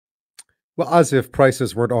Well, as if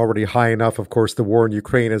prices weren't already high enough, of course, the war in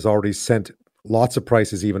Ukraine has already sent lots of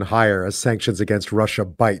prices even higher as sanctions against Russia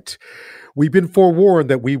bite. We've been forewarned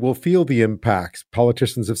that we will feel the impacts.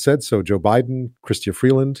 Politicians have said so. Joe Biden, Chrystia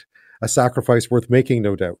Freeland, a sacrifice worth making,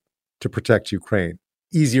 no doubt, to protect Ukraine.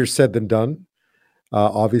 Easier said than done,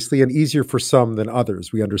 obviously, and easier for some than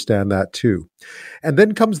others. We understand that too. And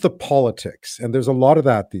then comes the politics, and there's a lot of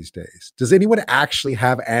that these days. Does anyone actually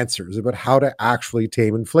have answers about how to actually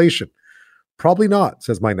tame inflation? Probably not,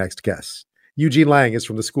 says my next guest. Eugene Lang is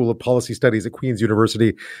from the School of Policy Studies at Queen's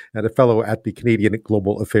University and a fellow at the Canadian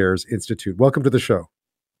Global Affairs Institute. Welcome to the show.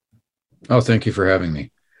 Oh, thank you for having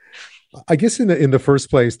me. I guess in the first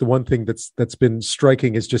place, the one thing that's been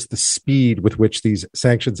striking is just the speed with which these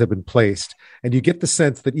sanctions have been placed. And you get the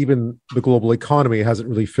sense that even the global economy hasn't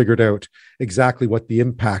really figured out exactly what the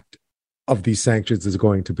impact of these sanctions is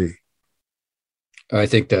going to be. I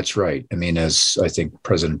think that's right. I mean, as I think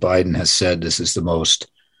President Biden has said, this is the most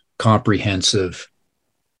comprehensive,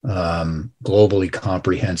 globally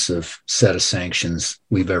comprehensive set of sanctions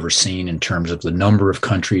we've ever seen in terms of the number of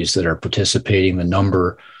countries that are participating, the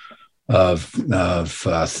number of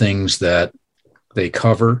things that they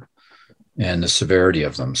cover, and the severity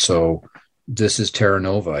of them. So this is Terra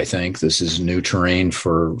Nova, I think. This is new terrain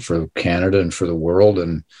for Canada and for the world,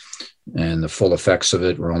 and the full effects of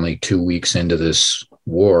it. We're only 2 weeks into this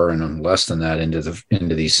war, and less than that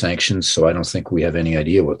into these sanctions. So I don't think we have any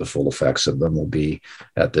idea what the full effects of them will be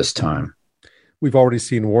at this time. We've already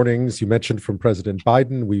seen warnings. You mentioned from President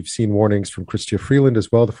Biden. We've seen warnings from Chrystia Freeland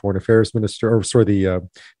as well, the Foreign Affairs Minister, the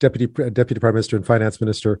Deputy Prime Minister and Finance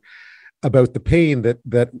Minister, about the pain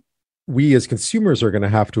that we as consumers are going to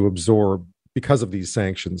have to absorb because of these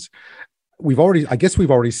sanctions. I guess we've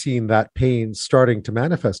already seen that pain starting to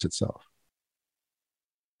manifest itself.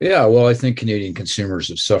 Yeah, well, I think Canadian consumers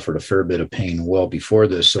have suffered a fair bit of pain well before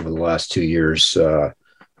this over the last 2 years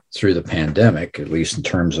through the pandemic, at least in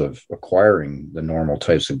terms of acquiring the normal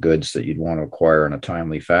types of goods that you'd want to acquire in a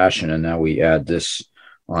timely fashion. And now we add this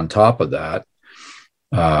on top of that.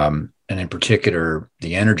 And in particular,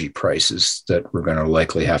 the energy prices that we're going to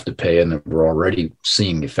likely have to pay and that we're already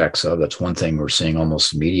seeing effects of. That's one thing we're seeing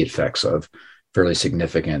almost immediate effects of, fairly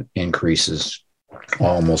significant increases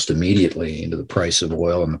almost immediately into the price of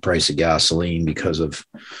oil and the price of gasoline because of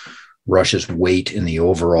Russia's weight in the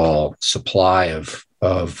overall supply of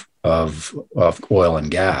oil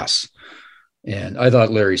and gas. And I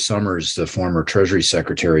thought Larry Summers, the former Treasury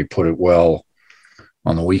Secretary, put it well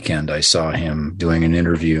on the weekend. I saw him doing an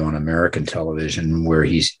interview on American television where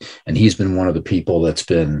he's been one of the people that's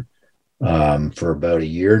been for about a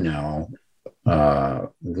year now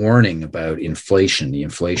warning about inflation, the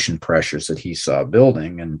inflation pressures that he saw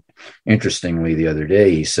building. And interestingly, the other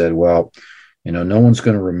day he said, well, no one's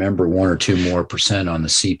going to remember 1 or 2 more percent on the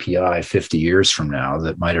CPI 50 years from now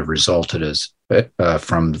that might have resulted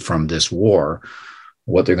from this war.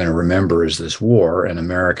 What they're going to remember is this war, and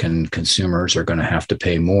American consumers are going to have to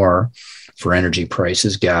pay more for energy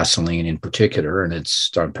prices, gasoline in particular. And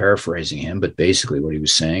I'm paraphrasing him, but basically what he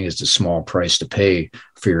was saying is a small price to pay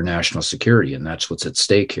for your national security. And that's what's at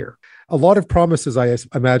stake here. A lot of promises, I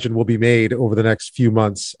imagine, will be made over the next few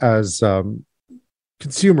months as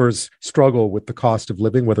consumers struggle with the cost of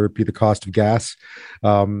living, whether it be the cost of gas,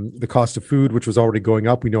 the cost of food, which was already going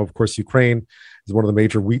up. We know, of course, Ukraine is one of the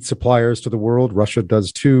major wheat suppliers to the world. Russia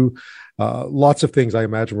does too. Lots of things, I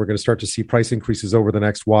imagine, we're going to start to see price increases over the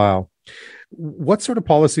next while. What sort of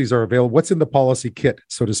policies are available? What's in the policy kit,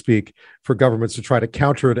 so to speak, for governments to try to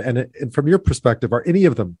counter it? And from your perspective, are any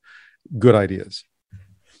of them good ideas?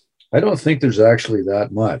 I don't think there's actually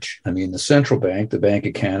that much. I mean, the central bank, the Bank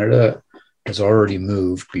of Canada, has already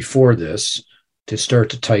moved before this to start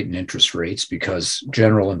to tighten interest rates because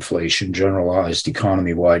general inflation, generalized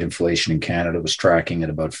economy-wide inflation in Canada was tracking at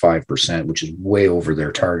about 5%, which is way over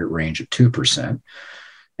their target range of 2%.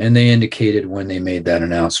 And they indicated when they made that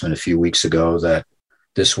announcement a few weeks ago that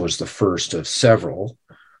this was the first of several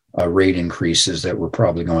rate increases that we're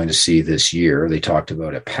probably going to see this year. They talked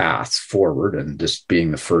about a path forward and this being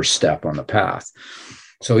the first step on the path.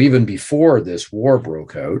 So even before this war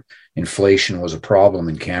broke out, inflation was a problem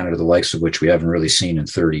in Canada, the likes of which we haven't really seen in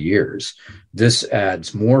 30 years. This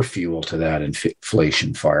adds more fuel to that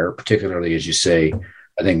inflation fire, particularly, as you say,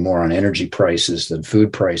 I think more on energy prices than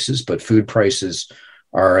food prices. But food prices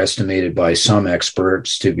are estimated by some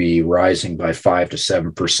experts to be rising by 5 to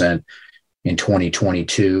 7% in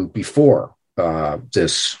 2022 before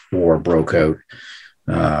this war broke out,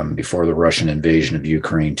 before the Russian invasion of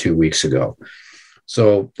Ukraine 2 weeks ago.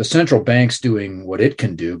 So the central bank's doing what it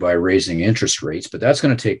can do by raising interest rates, but that's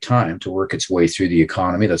going to take time to work its way through the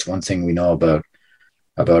economy. That's one thing we know about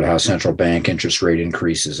about how central bank interest rate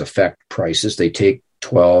increases affect prices. They take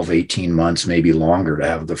 12, 18 months, maybe longer to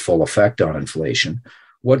have the full effect on inflation.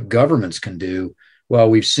 What governments can do, well,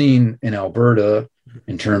 we've seen in Alberta,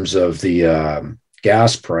 in terms of the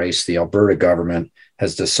gas price, the Alberta government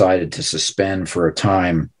has decided to suspend for a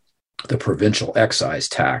time the provincial excise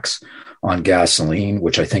tax on gasoline,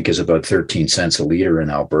 which I think is about 13 cents a liter in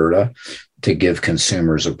Alberta, to give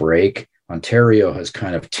consumers a break. Ontario has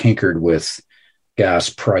kind of tinkered with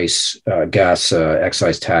gas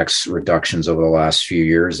excise tax reductions over the last few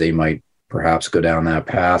years. They might perhaps go down that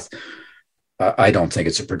path. I don't think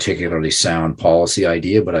it's a particularly sound policy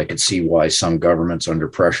idea, but I could see why some governments under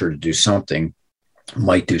pressure to do something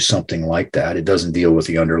might do something like that. It doesn't deal with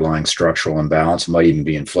the underlying structural imbalance. It might even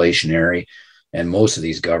be inflationary. And most of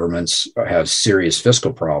these governments have serious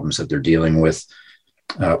fiscal problems that they're dealing with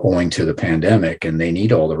owing to the pandemic, and they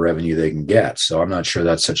need all the revenue they can get. So I'm not sure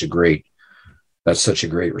that's such a great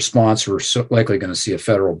response. We're likely going to see a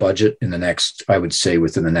federal budget in the next, I would say,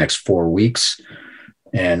 within the next 4 weeks.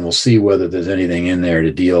 And we'll see whether there's anything in there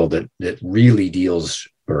to deal that really deals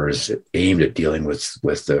or is aimed at dealing with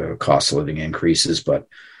the cost of living increases. But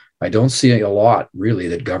I don't see a lot really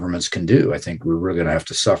that governments can do. I think we're really going to have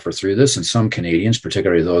to suffer through this. And some Canadians,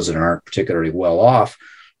 particularly those that aren't particularly well off,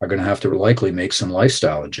 are going to have to likely make some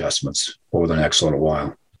lifestyle adjustments over the next little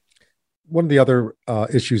while. One of the other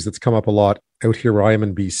issues that's come up a lot out here where I am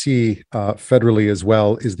in BC, federally as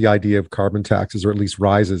well, is the idea of carbon taxes, or at least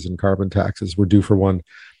rises in carbon taxes. We're due for one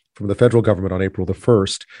from the federal government on April the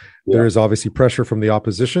 1st. Yeah. There is obviously pressure from the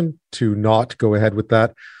opposition to not go ahead with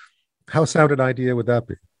that. How sound an idea would that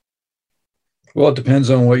be? Well, it depends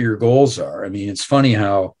on what your goals are. I mean, it's funny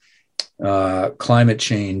how climate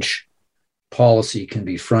change policy can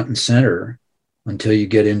be front and center until you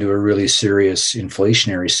get into a really serious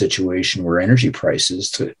inflationary situation where energy prices,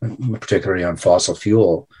 particularly on fossil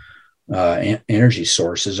fuel energy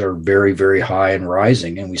sources, are very, very high and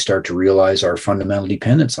rising. And we start to realize our fundamental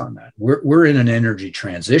dependence on that. We're in an energy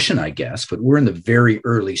transition, I guess, but we're in the very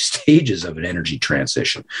early stages of an energy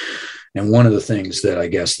transition. And one of the things that I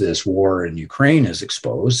guess this war in Ukraine has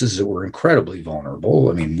exposed is that we're incredibly vulnerable.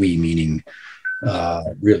 I mean, we meaning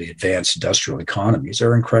really advanced industrial economies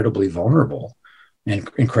are incredibly vulnerable and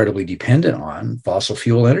incredibly dependent on fossil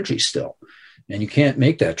fuel energy still. And you can't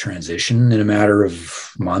make that transition in a matter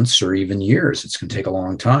of months or even years. It's going to take a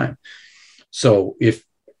long time. So if,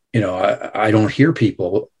 I don't hear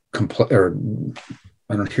people or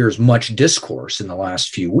I don't hear as much discourse in the last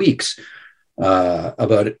few weeks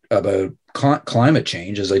about climate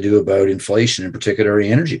change as I do about inflation, in particular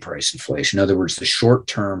energy price inflation. In other words, the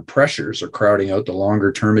short-term pressures are crowding out the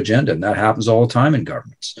longer-term agenda, and that happens all the time in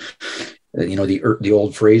governments. The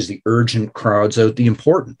old phrase, the urgent crowds out the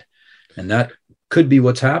important. And that could be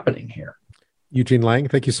what's happening here. Eugene Lang,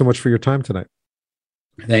 thank you so much for your time tonight.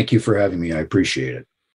 Thank you for having me. I appreciate it.